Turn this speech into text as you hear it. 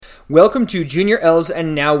Welcome to Junior L's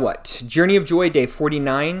and Now What? Journey of Joy, Day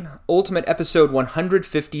 49, Ultimate Episode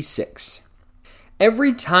 156.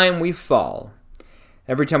 Every time we fall,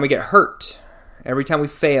 every time we get hurt, every time we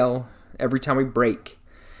fail, every time we break,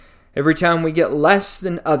 every time we get less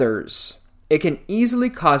than others, it can easily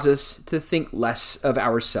cause us to think less of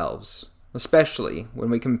ourselves, especially when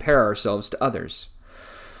we compare ourselves to others.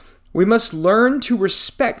 We must learn to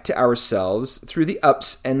respect ourselves through the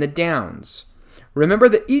ups and the downs. Remember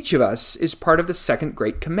that each of us is part of the second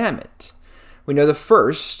great commandment. We know the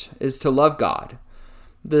first is to love God.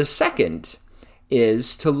 The second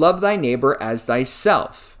is to love thy neighbor as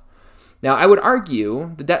thyself. Now, I would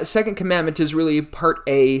argue that second commandment is really part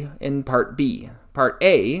A and part B. Part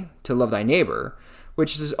A, to love thy neighbor,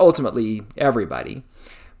 which is ultimately everybody.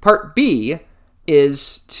 Part B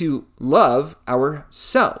is to love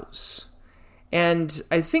ourselves. And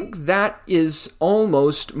I think that is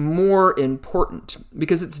almost more important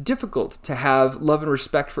because it's difficult to have love and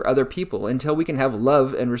respect for other people until we can have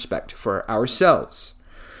love and respect for ourselves.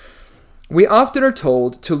 We often are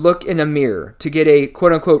told to look in a mirror to get a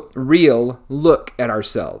quote-unquote real look at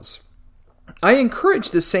ourselves. I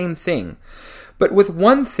encourage the same thing, but with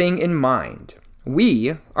one thing in mind.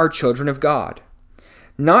 We are children of God.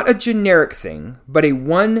 Not a generic thing, but a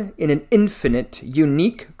one in an infinite,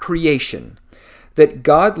 unique creation that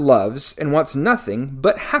God loves and wants nothing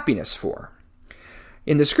but happiness for.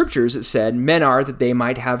 In the scriptures it said, men are that they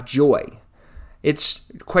might have joy. It's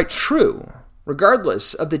quite true.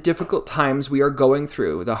 Regardless of the difficult times we are going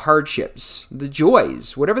through, the hardships, the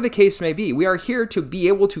joys, whatever the case may be, we are here to be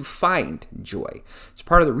able to find joy. It's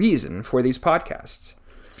part of the reason for these podcasts.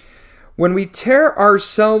 When we tear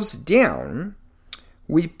ourselves down,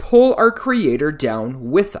 we pull our Creator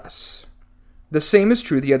down with us. The same is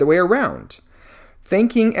true the other way around.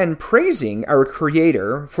 Thanking and praising our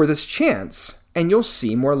Creator for this chance, and you'll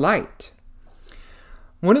see more light.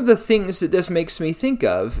 One of the things that this makes me think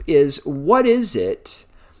of is, what is it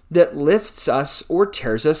that lifts us or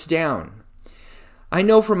tears us down? I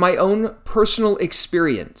know from my own personal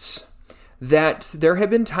experience that there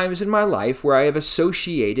have been times in my life where I have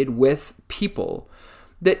associated with people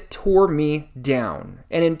that tore me down,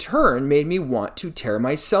 and in turn made me want to tear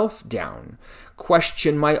myself down,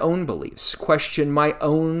 question my own beliefs, question my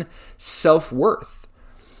own self-worth.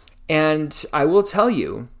 And I will tell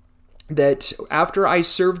you that after I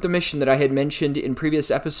served the mission that I had mentioned in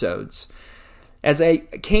previous episodes, as I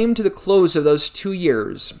came to the close of those 2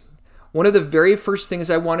 years, one of the very first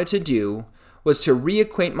things I wanted to do was to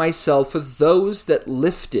reacquaint myself with those that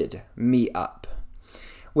lifted me up,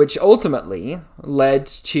 which ultimately led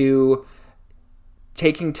to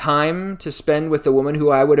taking time to spend with the woman who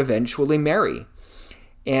I would eventually marry.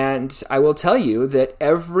 And I will tell you that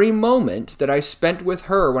every moment that I spent with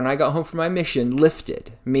her when I got home from my mission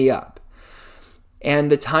lifted me up. And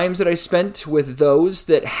the times that I spent with those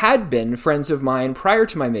that had been friends of mine prior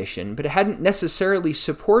to my mission, but hadn't necessarily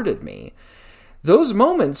supported me, those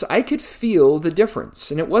moments I could feel the difference,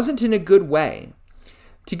 and it wasn't in a good way.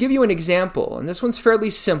 To give you an example, and this one's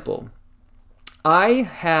fairly simple, I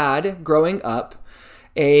had, growing up,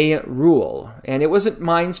 a rule, and it wasn't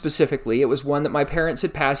mine specifically. It was one that my parents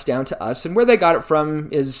had passed down to us, and where they got it from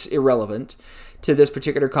is irrelevant to this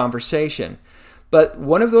particular conversation. But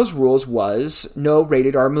one of those rules was no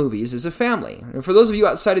rated R movies as a family. And for those of you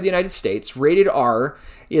outside of the United States, rated R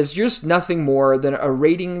is just nothing more than a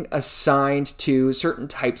rating assigned to certain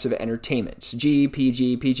types of entertainment. G,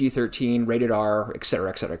 PG, PG-13, rated R, etc.,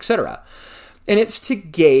 etc., etc. And it's to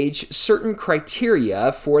gauge certain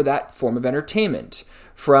criteria for that form of entertainment,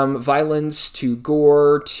 from violence to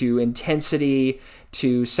gore to intensity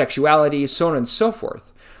to sexuality, so on and so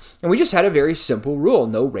forth. And we just had a very simple rule,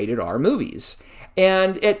 no rated R movies.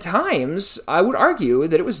 And at times, I would argue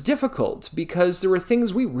that it was difficult because there were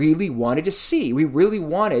things we really wanted to see, we really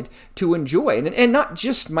wanted to enjoy. And not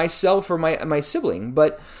just myself or my sibling,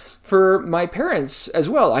 but for my parents as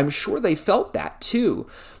well. I'm sure they felt that too.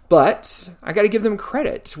 But I got to give them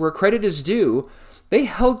credit. Where credit is due, they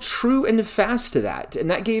held true and fast to that.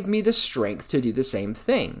 And that gave me the strength to do the same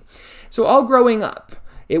thing. So all growing up,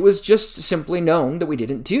 it was just simply known that we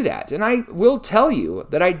didn't do that. And I will tell you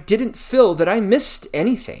that I didn't feel that I missed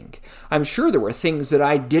anything. I'm sure there were things that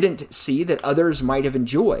I didn't see that others might have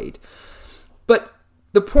enjoyed. But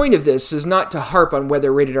the point of this is not to harp on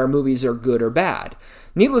whether rated R movies are good or bad.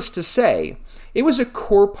 Needless to say, it was a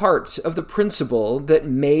core part of the principle that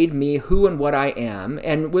made me who and what I am,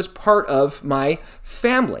 and was part of my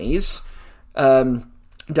family's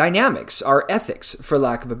dynamics, our ethics, for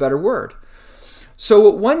lack of a better word.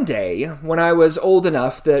 So one day, when I was old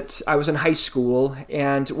enough that I was in high school,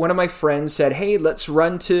 and one of my friends said, hey, let's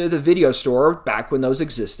run to the video store back when those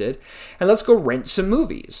existed, and let's go rent some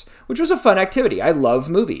movies, which was a fun activity. I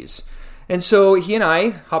love movies. And so he and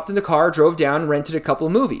I hopped in the car, drove down, rented a couple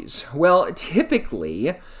of movies. Well,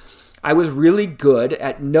 typically, I was really good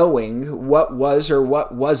at knowing what was or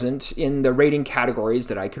what wasn't in the rating categories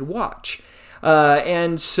that I could watch.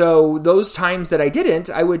 And so those times that I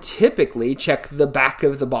didn't, I would typically check the back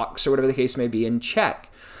of the box or whatever the case may be and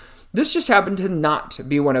check. This just happened to not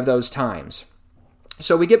be one of those times.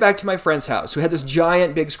 So we get back to my friend's house, who had this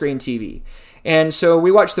giant big screen TV. And so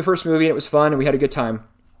we watched the first movie and it was fun and we had a good time.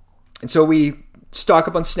 And so we stock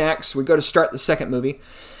up on snacks. We go to start the second movie.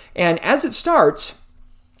 And as it starts,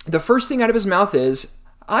 the first thing out of his mouth is,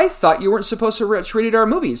 I thought you weren't supposed to watch rated R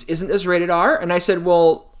movies. Isn't this rated R? And I said,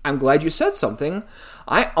 well, I'm glad you said something.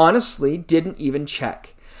 I honestly didn't even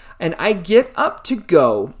check. And I get up to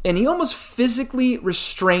go, and he almost physically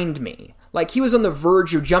restrained me. Like he was on the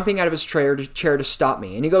verge of jumping out of his chair to stop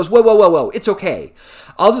me. And he goes, whoa, it's okay.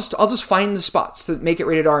 I'll just find the spots that make it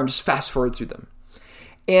rated R and just fast forward through them.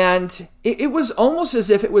 And it was almost as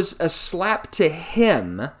if it was a slap to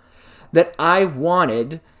him that I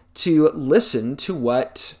wanted to listen to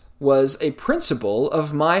what was a principle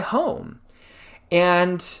of my home.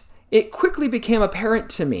 And it quickly became apparent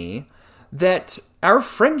to me that our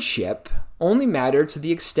friendship only mattered to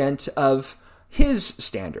the extent of his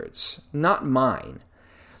standards, not mine.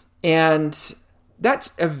 And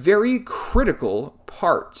that's a very critical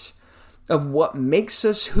part of what makes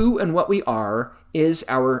us who and what we are is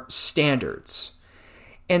our standards.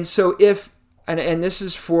 And so and this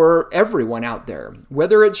is for everyone out there,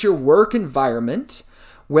 whether it's your work environment,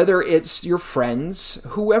 whether it's your friends,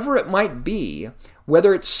 whoever it might be,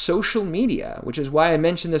 whether it's social media, which is why I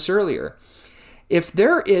mentioned this earlier, if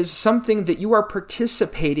there is something that you are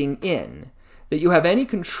participating in, that you have any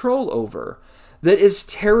control over, that is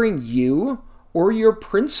tearing you or your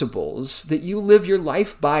principles that you live your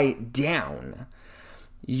life by down,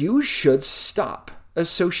 you should stop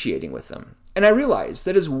associating with them. And I realize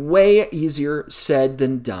that is way easier said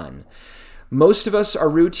than done. Most of us are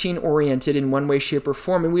routine-oriented in one way, shape, or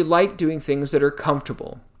form, and we like doing things that are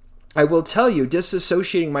comfortable. I will tell you,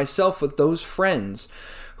 disassociating myself with those friends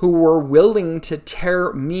who were willing to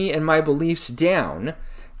tear me and my beliefs down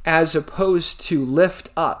as opposed to lift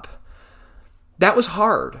up, that was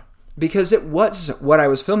hard because it was what I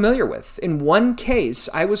was familiar with. In one case,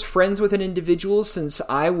 I was friends with an individual since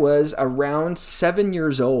I was around 7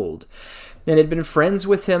 years old, and had been friends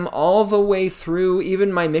with him all the way through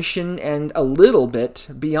even my mission and a little bit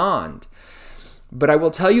beyond. But I will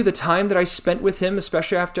tell you the time that I spent with him,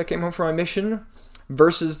 especially after I came home from my mission,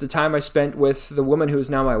 versus the time I spent with the woman who is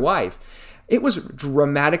now my wife, it was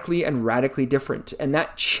dramatically and radically different. And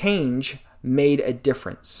that change made a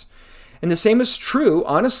difference. And the same is true,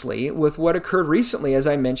 honestly, with what occurred recently, as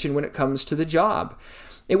I mentioned, when it comes to the job.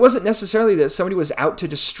 It wasn't necessarily that somebody was out to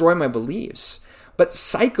destroy my beliefs, but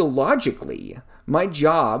psychologically, my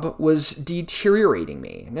job was deteriorating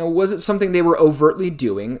me. Now, was it something they were overtly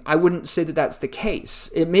doing? I wouldn't say that that's the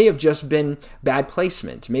case. It may have just been bad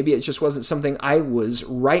placement. Maybe it just wasn't something I was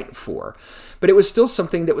right for. But it was still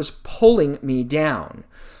something that was pulling me down.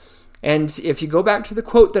 And if you go back to the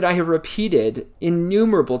quote that I have repeated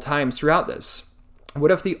innumerable times throughout this,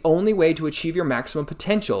 what if the only way to achieve your maximum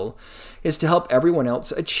potential is to help everyone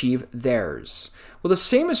else achieve theirs? Well, the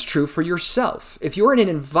same is true for yourself. If you're in an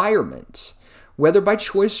environment, whether by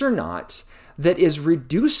choice or not, that is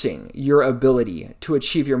reducing your ability to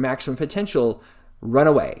achieve your maximum potential, run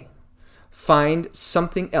away. Find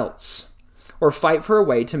something else, or fight for a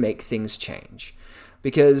way to make things change.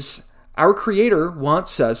 Because our Creator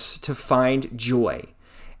wants us to find joy.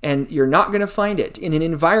 And you're not going to find it in an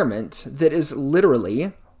environment that is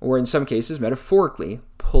literally, or in some cases metaphorically,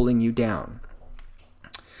 pulling you down.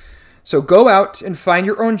 So go out and find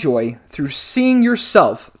your own joy through seeing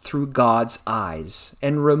yourself through God's eyes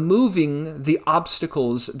and removing the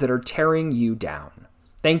obstacles that are tearing you down.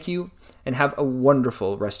 Thank you, and have a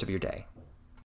wonderful rest of your day.